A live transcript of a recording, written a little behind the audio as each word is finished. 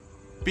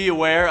Be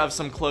aware of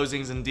some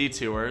closings and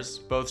detours,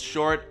 both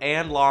short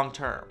and long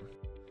term.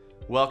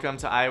 Welcome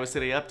to Iowa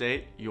City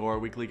Update, your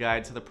weekly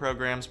guide to the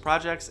programs,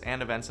 projects,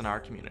 and events in our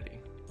community.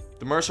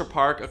 The Mercer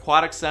Park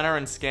Aquatic Center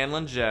and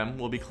Scanlon Gym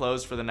will be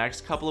closed for the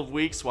next couple of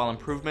weeks while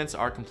improvements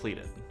are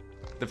completed.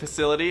 The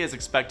facility is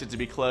expected to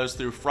be closed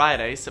through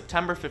Friday,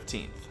 September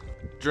 15th.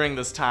 During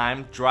this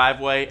time,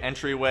 driveway,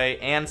 entryway,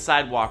 and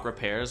sidewalk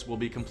repairs will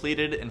be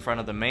completed in front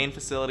of the main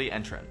facility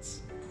entrance.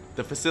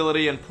 The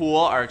facility and pool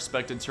are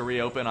expected to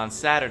reopen on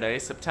Saturday,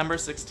 September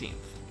 16th.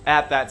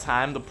 At that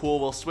time, the pool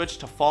will switch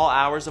to fall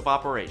hours of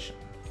operation.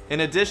 In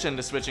addition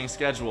to switching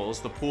schedules,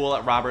 the pool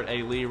at Robert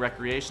A. Lee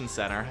Recreation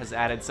Center has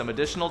added some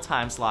additional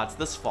time slots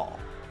this fall.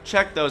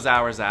 Check those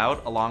hours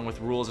out, along with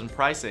rules and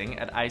pricing,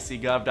 at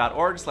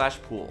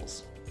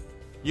icgov.org/pools.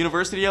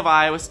 University of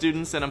Iowa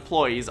students and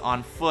employees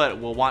on foot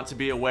will want to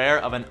be aware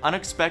of an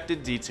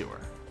unexpected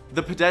detour.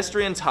 The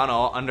pedestrian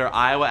tunnel under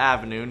Iowa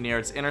Avenue near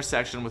its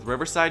intersection with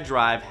Riverside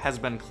Drive has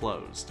been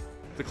closed.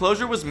 The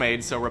closure was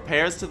made so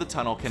repairs to the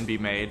tunnel can be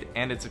made,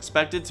 and it's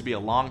expected to be a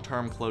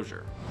long-term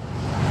closure.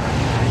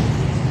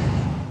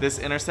 This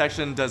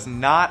intersection does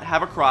not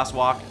have a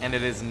crosswalk, and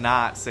it is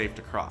not safe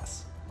to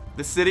cross.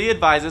 The city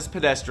advises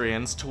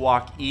pedestrians to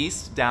walk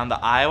east down the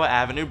Iowa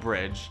Avenue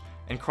Bridge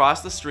and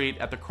cross the street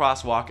at the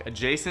crosswalk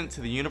adjacent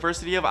to the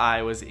University of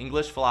Iowa's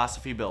English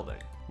Philosophy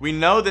Building. We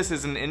know this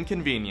is an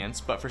inconvenience,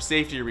 but for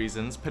safety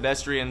reasons,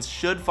 pedestrians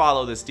should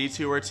follow this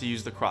detour to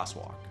use the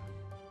crosswalk.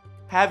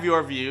 Have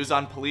your views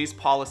on police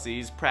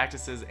policies,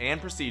 practices, and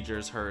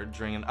procedures heard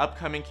during an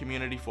upcoming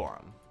community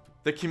forum.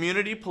 The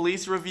Community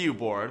Police Review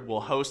Board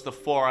will host the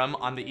forum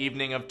on the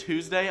evening of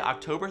Tuesday,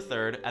 October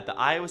 3rd at the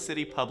Iowa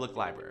City Public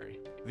Library.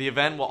 The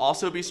event will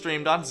also be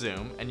streamed on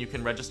Zoom, and you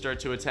can register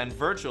to attend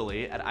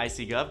virtually at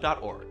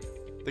icgov.org.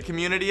 The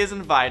community is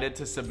invited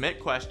to submit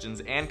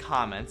questions and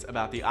comments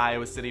about the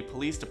Iowa City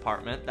Police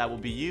Department that will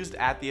be used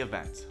at the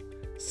event.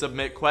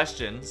 Submit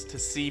questions to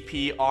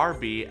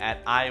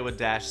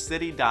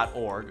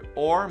cprb@iowa-city.org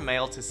or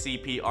mail to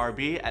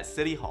cprb at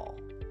City Hall.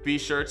 Be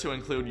sure to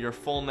include your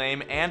full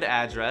name and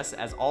address,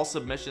 as all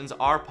submissions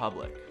are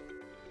public.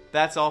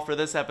 That's all for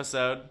this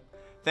episode.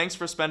 Thanks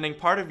for spending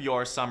part of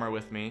your summer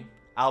with me.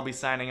 I'll be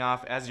signing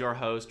off as your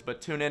host, but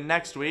tune in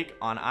next week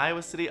on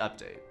Iowa City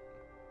Update.